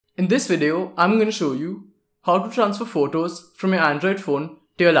In this video, I'm going to show you how to transfer photos from your Android phone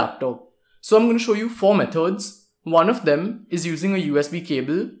to your laptop. So I'm going to show you 4 methods. One of them is using a USB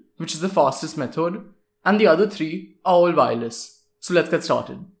cable, which is the fastest method, and the other 3 are all wireless. So let's get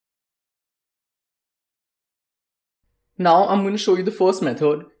started. Now I'm going to show you the first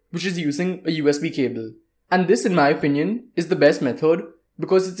method, which is using a USB cable. And this, in my opinion, is the best method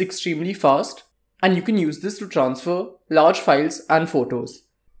because it's extremely fast and you can use this to transfer large files and photos.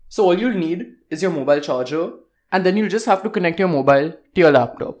 So all you'll need is your mobile charger, and then you'll just have to connect your mobile to your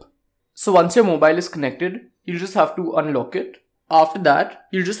laptop. So once your mobile is connected, you'll just have to unlock it. After that,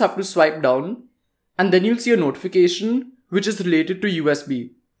 you'll just have to swipe down, and then you'll see a notification which is related to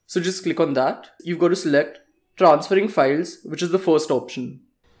USB. So just click on that. You've got to select transferring files, which is the first option.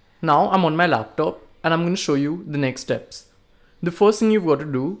 Now I'm on my laptop and I'm going to show you the next steps. The first thing you've got to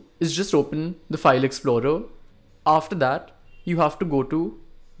do is just open the File Explorer. After that, you have to go to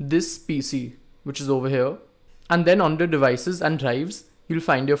this PC, which is over here, and then under devices and drives, you'll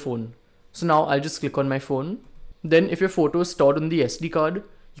find your phone. So now I'll just click on my phone. Then if your photo is stored on the SD card,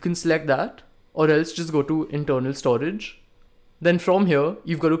 you can select that, or else just go to internal storage. Then from here,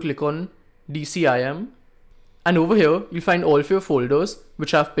 you've got to click on DCIM, and over here, you'll find all of your folders which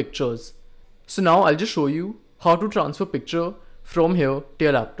have pictures. So now I'll just show you how to transfer picture from here to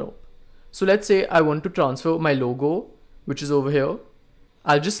your laptop. So let's say I want to transfer my logo, which is over here.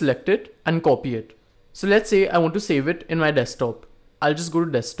 I'll just select it and copy it. So let's say I want to save it in my desktop. I'll just go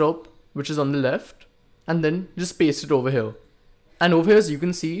to desktop, which is on the left, and then just paste it over here. And over here, as you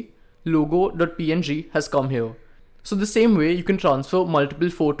can see, logo.png has come here. So the same way you can transfer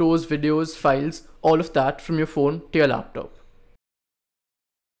multiple photos, videos, files, all of that from your phone to your laptop.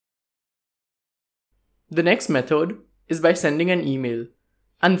 The next method is by sending an email.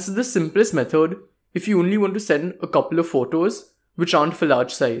 And this is the simplest method if you only want to send a couple of photos which aren't of a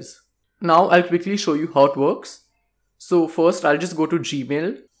large size. Now I'll quickly show you how it works. So first I'll just go to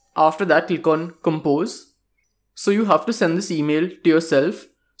Gmail. After that, click on Compose. So you have to send this email to yourself.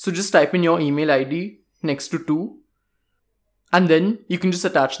 So just type in your email ID next to 2. And then you can just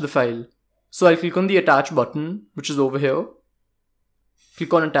attach the file. So I'll click on the attach button, which is over here.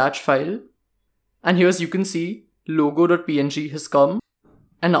 Click on attach file. And here, as you can see, logo.png has come.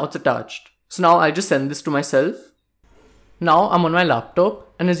 And now it's attached. So now I'll just send this to myself. Now I'm on my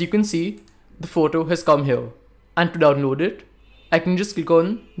laptop, and as you can see, the photo has come here. And to download it, I can just click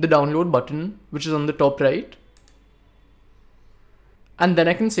on the download button, which is on the top right. And then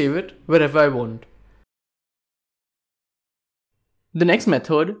I can save it wherever I want. The next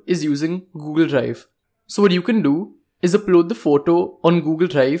method is using Google Drive. So what you can do is upload the photo on Google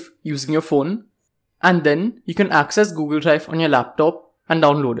Drive using your phone, and then you can access Google Drive on your laptop and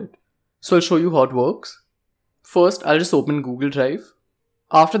download it. So I'll show you how it works. First, I'll just open Google Drive.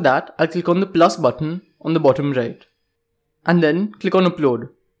 After that, I'll click on the plus button on the bottom right. And then click on Upload.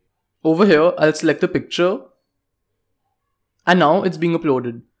 Over here, I'll select the picture. And now it's being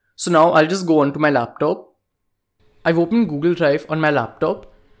uploaded. So now I'll just go onto my laptop. I've opened Google Drive on my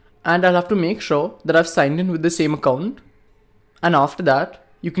laptop. And I'll have to make sure that I've signed in with the same account. And after that,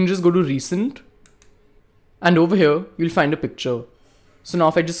 you can just go to Recent. And over here, you'll find a picture. So now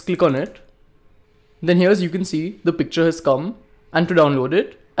if I just click on it, then here, as you can see, the picture has come, and to download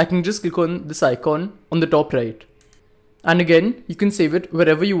it, I can just click on this icon on the top right. And again, you can save it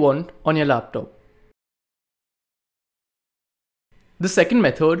wherever you want on your laptop. The second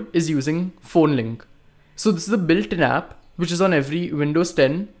method is using Phone Link. So this is a built-in app which is on every Windows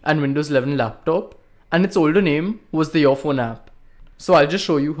 10 and Windows 11 laptop, and its older name was the Your Phone app. So I'll just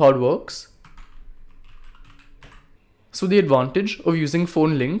show you how it works. So the advantage of using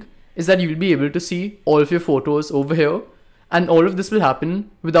Phone Link is that you'll be able to see all of your photos over here, and all of this will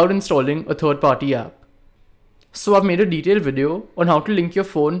happen without installing a third-party app. So I've made a detailed video on how to link your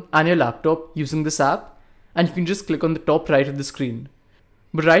phone and your laptop using this app, and you can just click on the top right of the screen.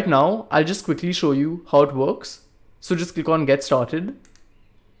 But right now, I'll just quickly show you how it works. So just click on Get Started.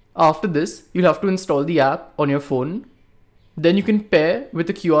 After this, you'll have to install the app on your phone. Then you can pair with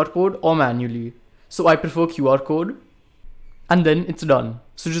a QR code or manually. So I prefer QR code. And then it's done.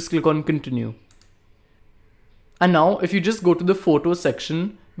 So just click on Continue. And now if you just go to the Photos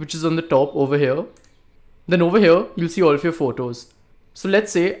section, which is on the top over here, then over here you'll see all of your photos. So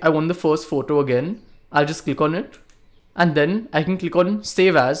let's say I want the first photo again. I'll just click on it. And then I can click on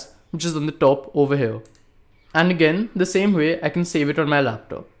Save As, which is on the top over here. And again, the same way I can save it on my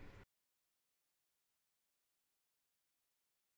laptop.